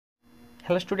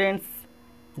Hello students,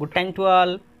 good time to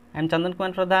all. I am Chandan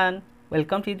Kumar Pradhan.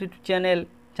 Welcome to YouTube channel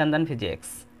Chandan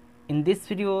Physics. In this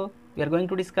video, we are going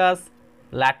to discuss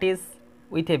lattice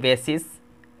with a basis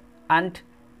and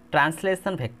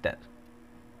translation vector.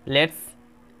 Let's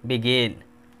begin.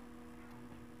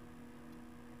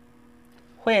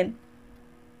 When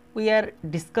we are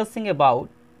discussing about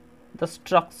the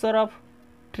structure of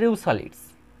true solids,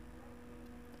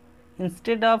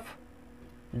 instead of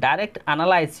direct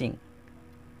analyzing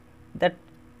that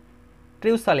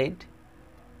true solid,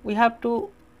 we have to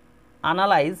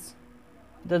analyze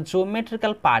the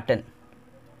geometrical pattern,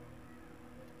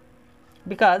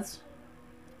 because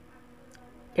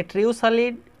a true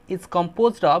solid is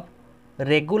composed of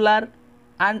regular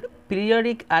and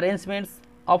periodic arrangements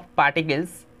of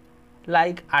particles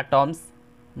like atoms,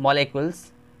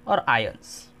 molecules or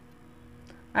ions,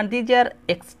 and these are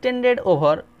extended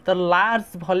over the large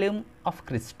volume of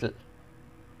crystal.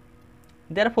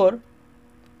 Therefore,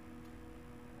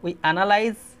 we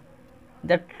analyze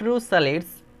the true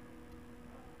solids,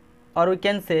 or we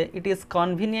can say it is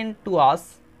convenient to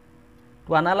us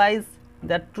to analyze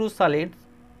the true solids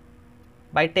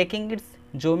by taking its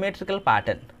geometrical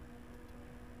pattern.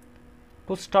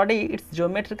 To study its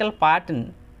geometrical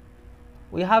pattern,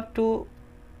 we have to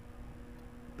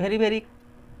very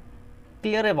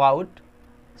clear about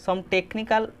some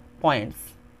technical points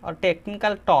or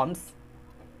technical terms.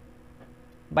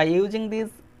 By using these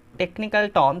technical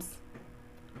terms,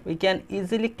 we can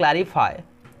easily clarify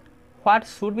what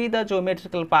should be the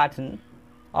geometrical pattern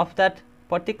of that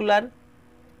particular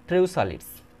true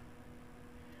solids.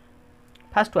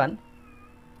 First one,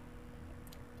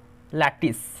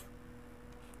 lattice.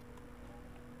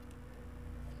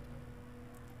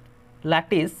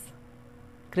 Lattice,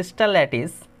 crystal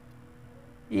lattice,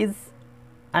 is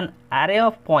an array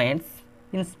of points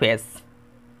in space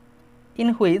in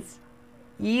which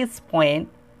each point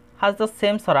has the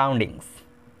same surroundings.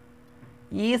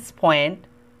 Each point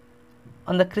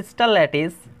on the crystal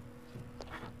lattice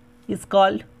is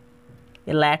called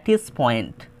a lattice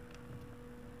point.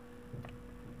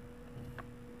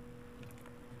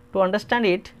 To understand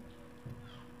it,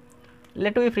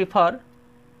 let us prefer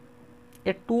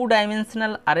a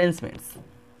two-dimensional arrangements.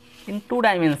 In two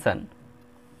dimension,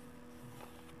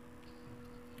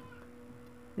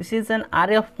 this is an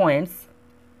array of points.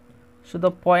 So,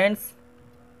 the points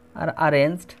are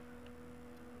arranged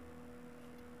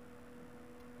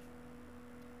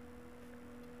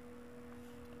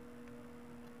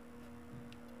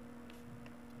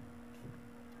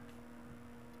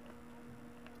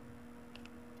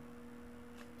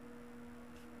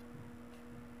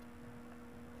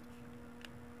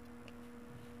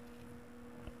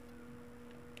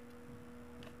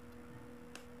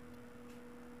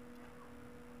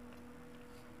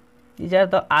These are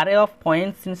the array of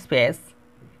points in space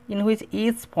in which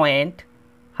each point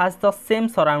has the same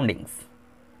surroundings,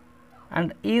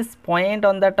 and each point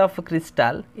on that of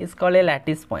crystal is called a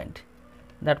lattice point.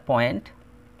 That point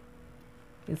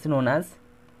is known as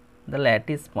the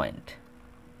lattice point.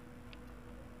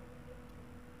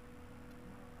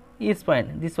 Each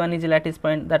point, this one is a lattice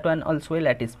point, that one also a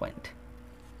lattice point.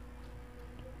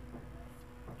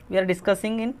 We are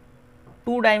discussing in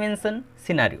two-dimension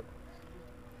scenario.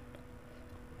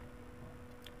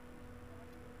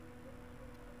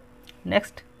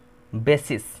 Next,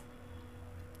 basis.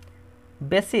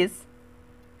 Basis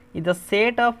is the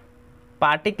set of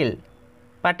particle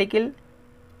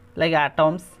like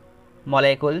atoms,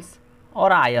 molecules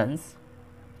or ions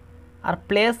are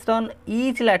placed on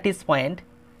each lattice point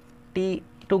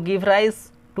to give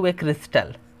rise to a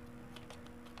crystal.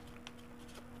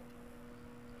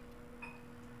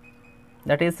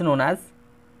 That is known as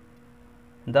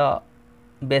the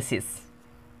basis.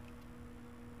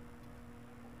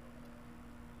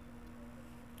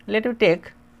 Let us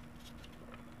take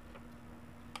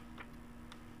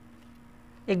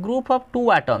a group of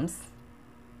two atoms,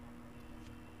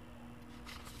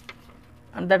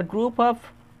 and that group of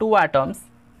two atoms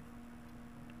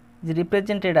is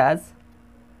represented as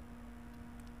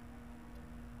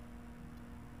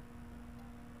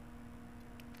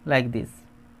like this.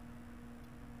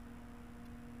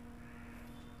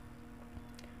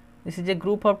 This is a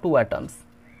group of two atoms.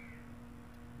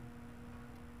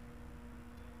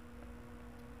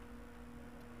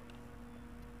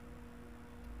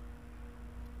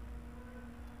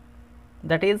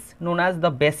 That is known as the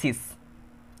basis,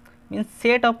 means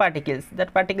set of particles.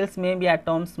 That particles may be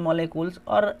atoms, molecules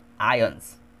or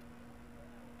ions.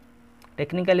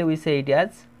 Technically we say it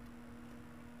as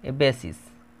a basis.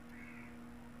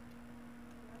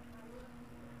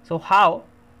 So, how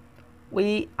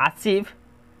we achieve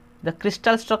The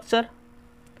crystal structure,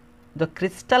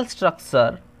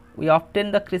 we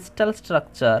obtain the crystal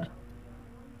structure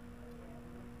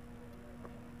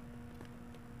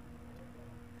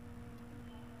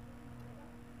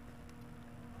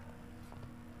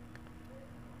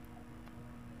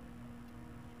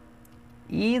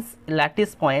each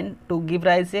lattice point to give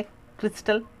rise a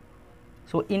crystal.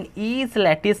 So, in each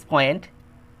lattice point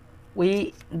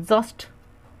we just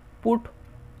put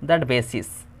that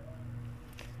basis.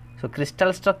 So,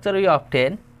 crystal structure we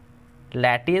obtain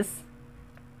lattice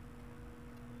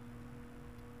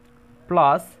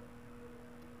plus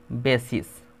basis.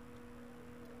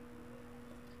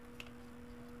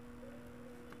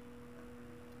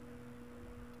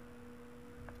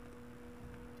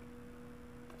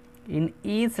 In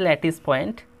each lattice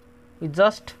point we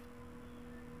just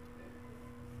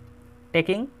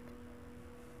taking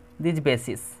this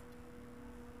basis.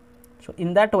 So,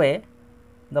 in that way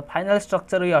the final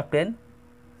structure we obtain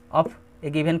of a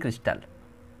given crystal.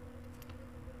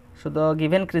 So, the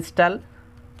given crystal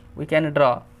we can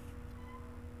draw.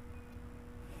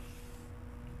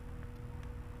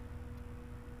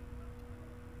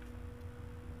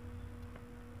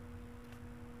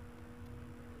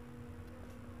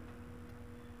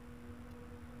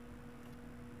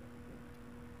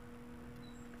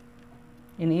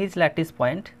 In each lattice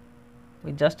point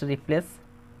we just replace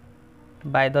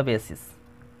by the basis.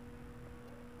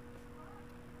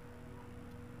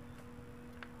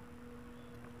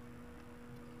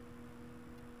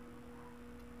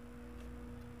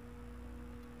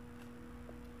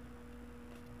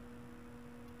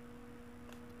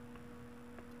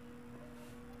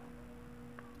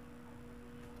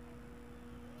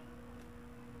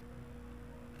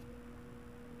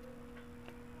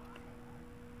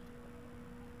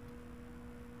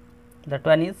 That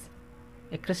one is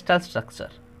a crystal structure.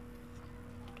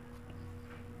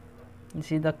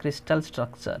 This is the crystal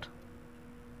structure.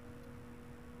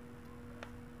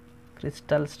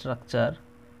 Crystal structure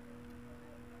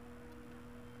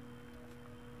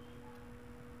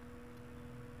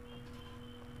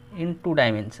in 2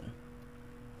 dimension.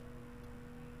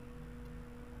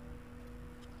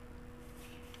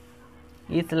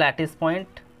 Each lattice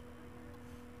point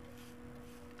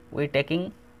we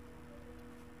taking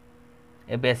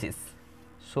a basis.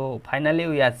 So, finally,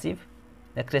 we achieve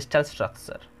the crystal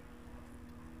structure.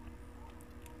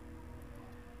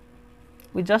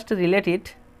 We just relate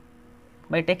it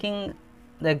by taking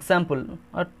the example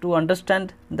or to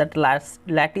understand that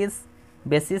lattice,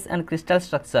 basis and crystal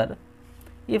structure.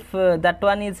 If that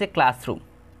one is a classroom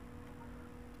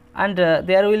and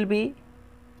there will be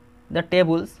the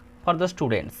tables for the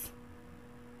students,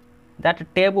 that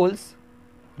tables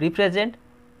represent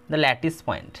the lattice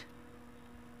point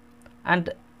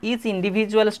and each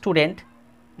individual student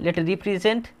let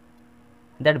represent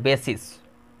that basis,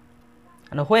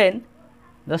 and when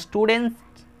the students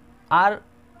are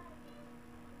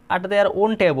at their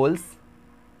own tables,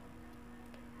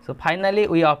 so finally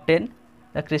we obtain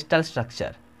the crystal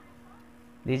structure.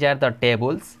 These are the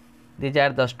tables, these are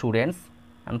the students,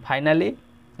 and finally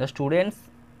the students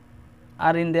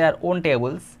are in their own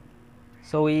tables.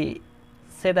 So, we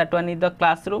say that one is the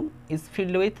classroom is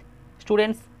filled with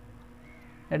students,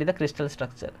 that is the crystal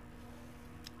structure.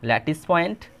 Lattice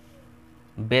point,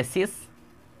 basis,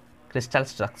 crystal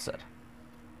structure.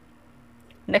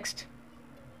 Next,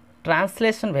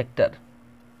 translation vector,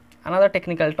 another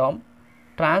technical term,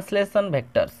 translation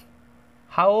vectors.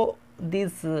 How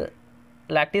these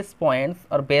lattice points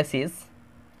or bases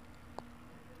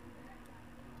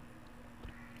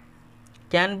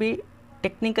can be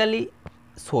technically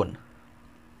shown.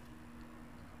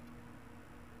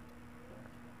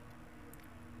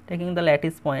 Taking the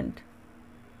lattice point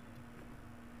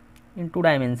in 2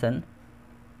 dimension,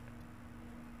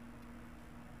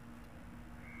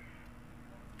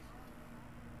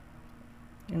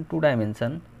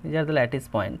 these are the lattice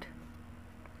point.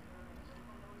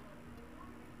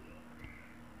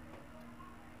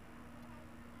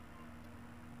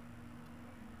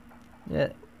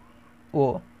 Here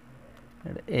O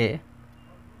and A,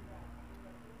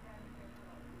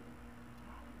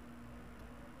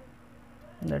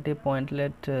 that a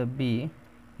pointlet B,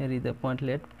 here is the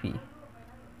pointlet P.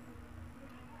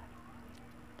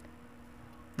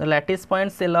 The lattice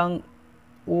points along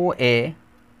OA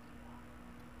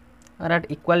are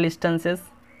at equal distances,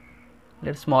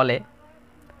 let small a,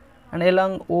 and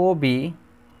along OB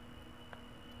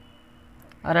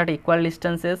are at equal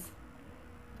distances,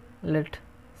 let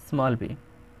small b.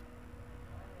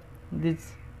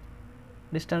 This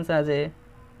distance as a,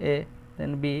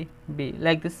 then B, B,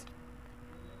 like this.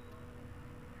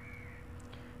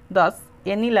 Thus,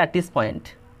 any lattice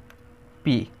point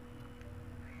P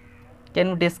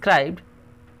can be described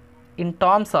in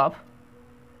terms of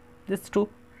these two.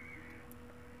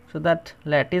 So that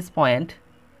lattice point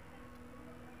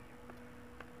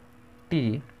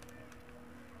T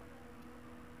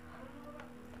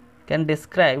can be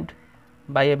described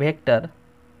by a vector,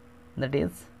 that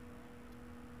is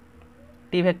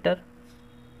T vector.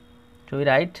 So we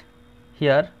write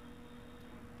here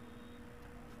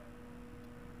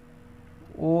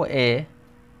OA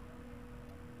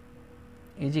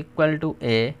is equal to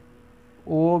A,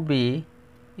 OB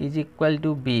is equal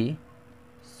to B.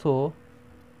 So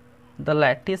the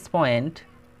lattice point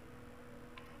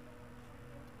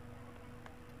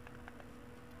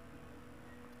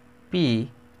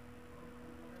P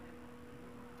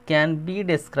can be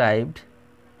described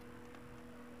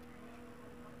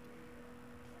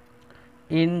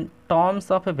in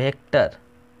terms of a vector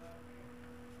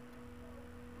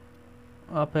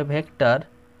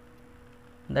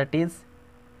that is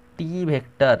T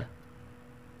vector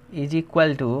is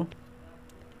equal to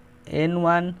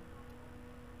n1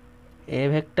 A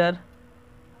vector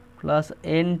plus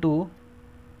n2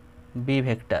 B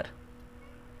vector,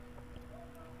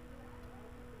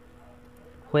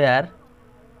 where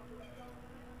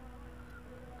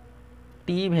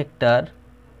T vector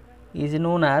is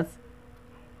known as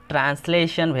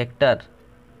translation vector.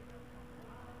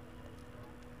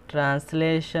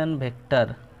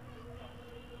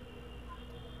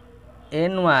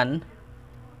 N1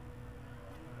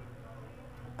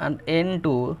 and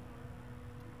n2,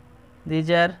 these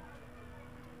are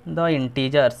the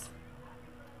integers.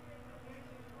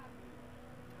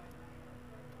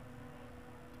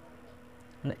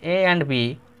 And A and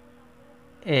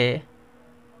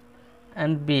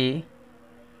B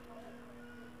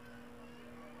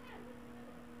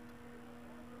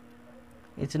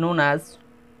is known as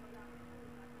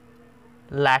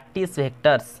lattice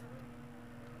vectors.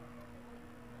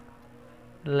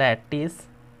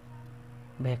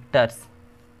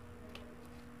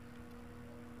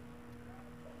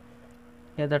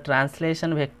 Here the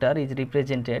translation vector is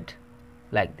represented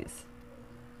like this.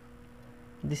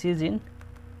 This is in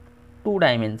 2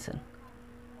 dimension.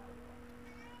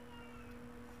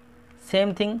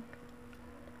 Same thing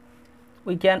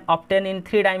we can obtain in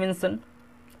 3 dimension.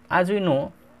 As we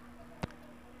know,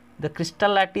 the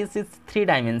crystal lattice is 3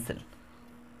 dimension.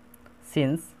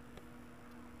 Since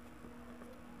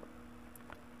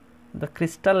the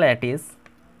crystal lattice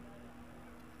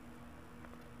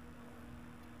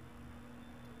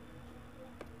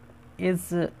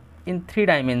is in 3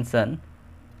 dimension,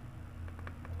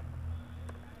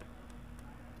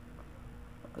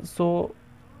 so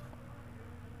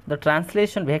the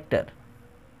translation vector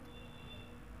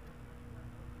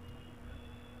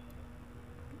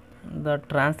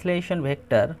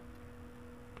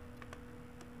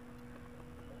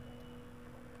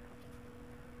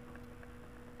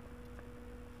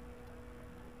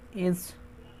is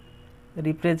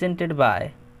represented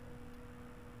by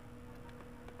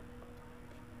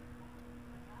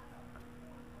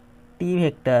T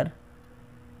vector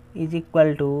is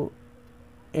equal to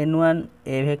n1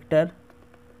 A vector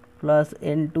plus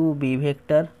n2 B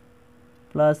vector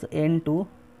plus n2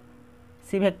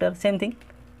 C vector. Same thing,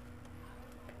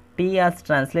 T as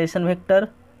translation vector,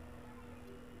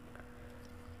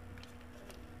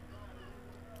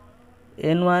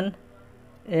 n1,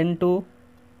 n2,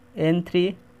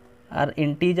 n3 are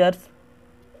integers,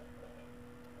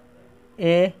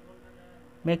 A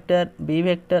vector, B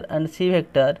vector and C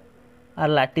vector are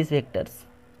lattice vectors.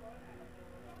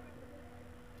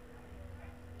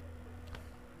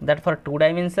 That for 2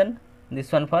 dimension,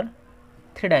 this one for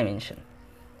 3 dimension.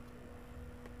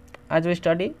 As we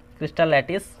study crystal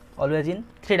lattice always in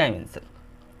 3 dimension.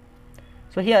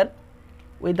 So here,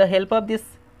 with the help of this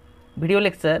video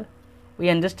lecture, we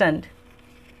understand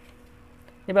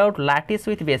about lattice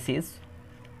with basis,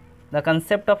 the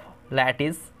concept of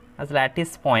lattice as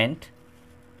lattice point,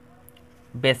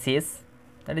 basis,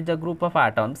 that is a group of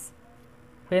atoms.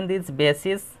 When this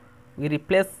basis we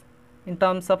replace in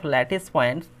terms of lattice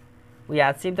points, we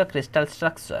achieve the crystal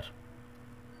structure,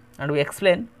 and we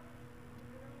explain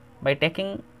by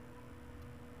taking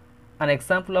an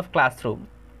example of classroom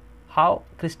how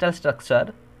crystal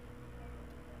structure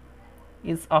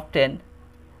is obtained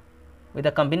with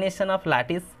a combination of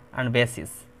lattice and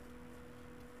basis.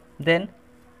 Then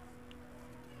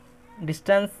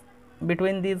distance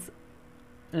between these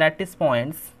lattice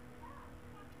points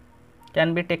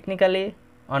can be technically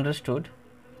understood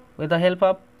with the help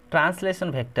of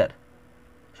translation vector.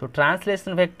 So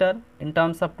translation vector in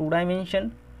terms of 2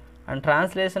 dimension and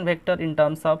translation vector in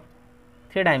terms of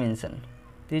 3 dimension.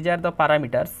 These are the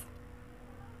parameters.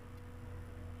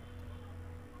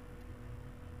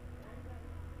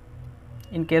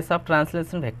 In case of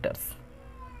translation vectors.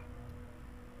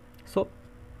 So,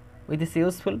 with this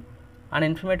useful and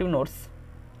informative notes,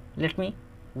 let me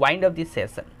wind up this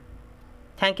session.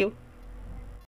 Thank you.